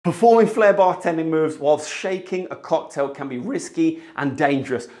Performing flair bartending moves whilst shaking a cocktail can be risky and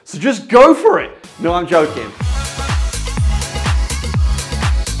dangerous, so just go for it. No, I'm joking.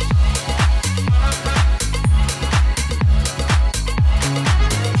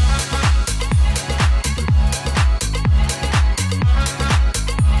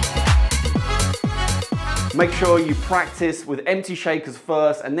 Make sure you practice with empty shakers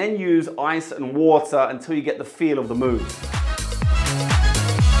first and then use ice and water until you get the feel of the move.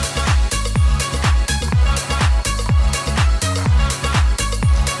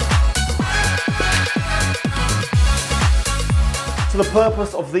 So the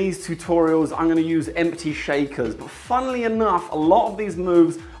purpose of these tutorials, I'm going to use empty shakers, but funnily enough, a lot of these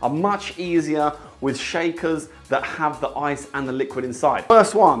moves are much easier with shakers that have the ice and the liquid inside.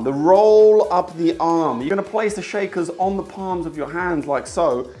 First one, the roll up the arm. You're going to place the shakers on the palms of your hands like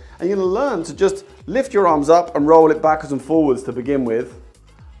so, and you're going to learn to just lift your arms up and roll it backwards and forwards to begin with.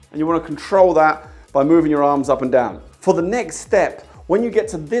 And you want to control that by moving your arms up and down. For the next step, when you get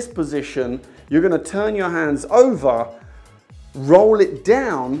to this position, you're going to turn your hands over, roll it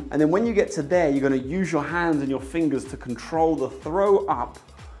down, and then when you get to there, you're going to use your hands and your fingers to control the throw up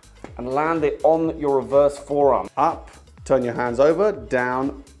and land it on your reverse forearm. Up, turn your hands over,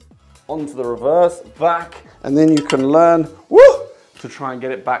 down, onto the reverse, back, and then you can learn, woo, to try and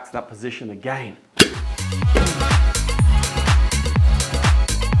get it back to that position again.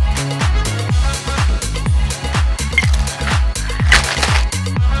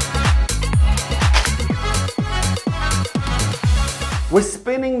 We're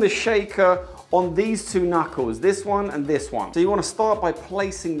spinning the shaker on these two knuckles, this one and this one. So you want to start by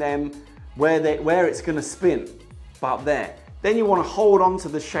placing them where it's going to spin, about there. Then you want to hold on to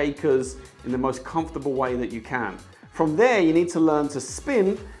the shakers in the most comfortable way that you can. From there, you need to learn to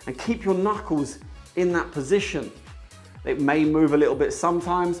spin and keep your knuckles in that position. It may move a little bit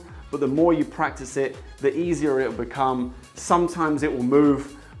sometimes, but the more you practice it, the easier it will become. Sometimes it will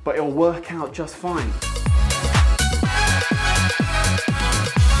move, but it'll work out just fine.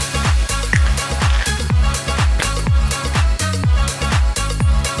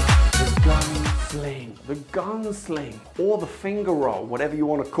 The gun sling or the finger roll, whatever you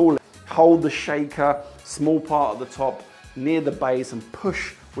want to call it. Hold the shaker, small part at the top, near the base, and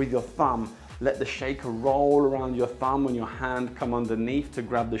push with your thumb. Let the shaker roll around your thumb and your hand come underneath to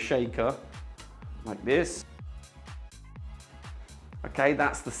grab the shaker, like this. Okay,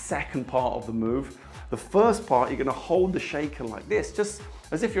 that's the second part of the move. The first part, you're going to hold the shaker like this, just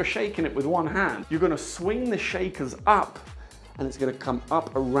as if you're shaking it with one hand. You're going to swing the shakers up, and it's going to come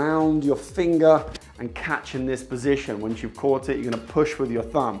up around your finger and catch in this position. Once you've caught it, you're going to push with your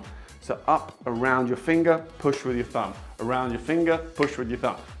thumb. So up around your finger, push with your thumb. Around your finger, push with your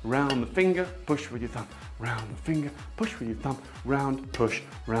thumb. Round the finger, push with your thumb. Round the finger, push with your thumb. Round, push,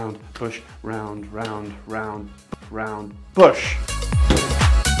 round, push, round, round, round, round, push.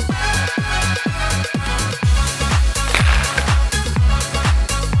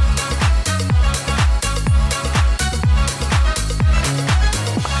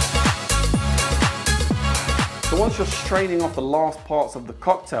 So once you're straining off the last parts of the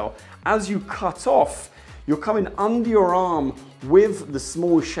cocktail, as you cut off, you're coming under your arm with the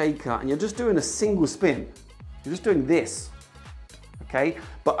small shaker and you're just doing a single spin. You're just doing this, okay?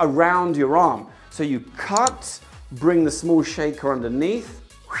 But around your arm. So you cut, bring the small shaker underneath,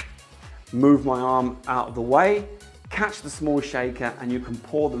 move my arm out of the way, catch the small shaker, and you can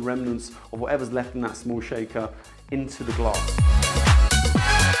pour the remnants of whatever's left in that small shaker into the glass.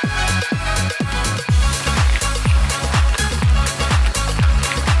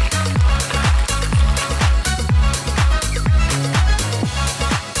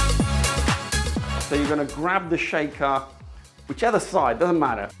 So you're going to grab the shaker, whichever side, doesn't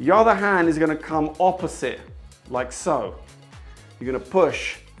matter. Your other hand is going to come opposite, like so. You're going to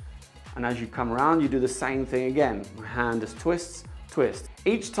push, and as you come around, you do the same thing again. My hand just twists, twist.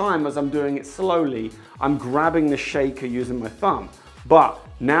 Each time as I'm doing it slowly, I'm grabbing the shaker using my thumb. But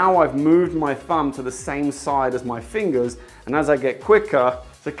now I've moved my thumb to the same side as my fingers, and as I get quicker,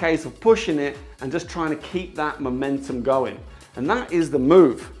 it's a case of pushing it and just trying to keep that momentum going. And that is the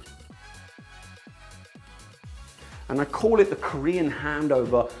move. And I call it the Korean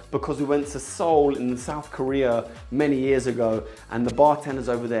handover because we went to Seoul in South Korea many years ago, and the bartenders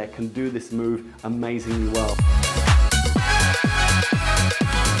over there can do this move amazingly well.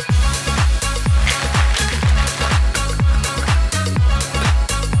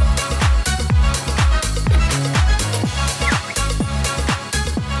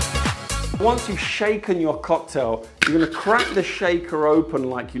 Once you've shaken your cocktail, you're going to crack the shaker open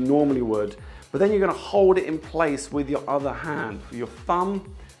like you normally would. But then you're going to hold it in place with your other hand, with your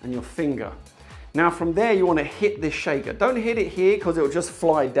thumb and your finger. Now from there, you want to hit this shaker. Don't hit it here because it will just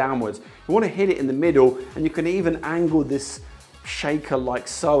fly downwards. You want to hit it in the middle, and you can even angle this shaker like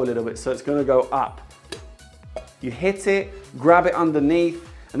so a little bit, so it's going to go up. You hit it, grab it underneath,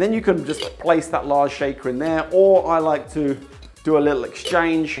 and then you can just place that large shaker in there, or I like to do a little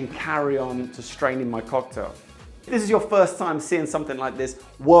exchange and carry on to straining my cocktail. If this is your first time seeing something like this,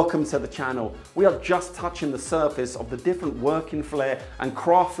 welcome to the channel. We are just touching the surface of the different working flair and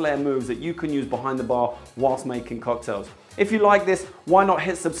craft flair moves that you can use behind the bar whilst making cocktails. If you like this, why not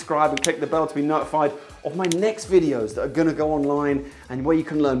hit subscribe and click the bell to be notified of my next videos that are gonna go online and where you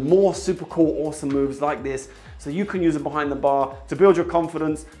can learn more super cool, awesome moves like this so you can use it behind the bar to build your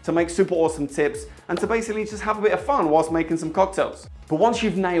confidence, to make super awesome tips, and to basically just have a bit of fun whilst making some cocktails. But once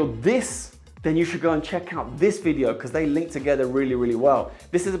you've nailed this, then you should go and check out this video because they link together really, really well.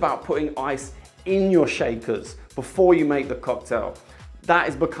 This is about putting ice in your shakers before you make the cocktail. That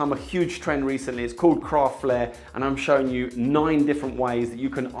has become a huge trend recently. It's called craft flair, and I'm showing you 9 different ways that you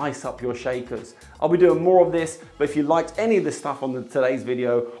can ice up your shakers. I'll be doing more of this, but if you liked any of this stuff on today's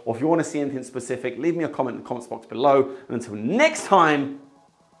video, or if you want to see anything specific, leave me a comment in the comments box below. And until next time,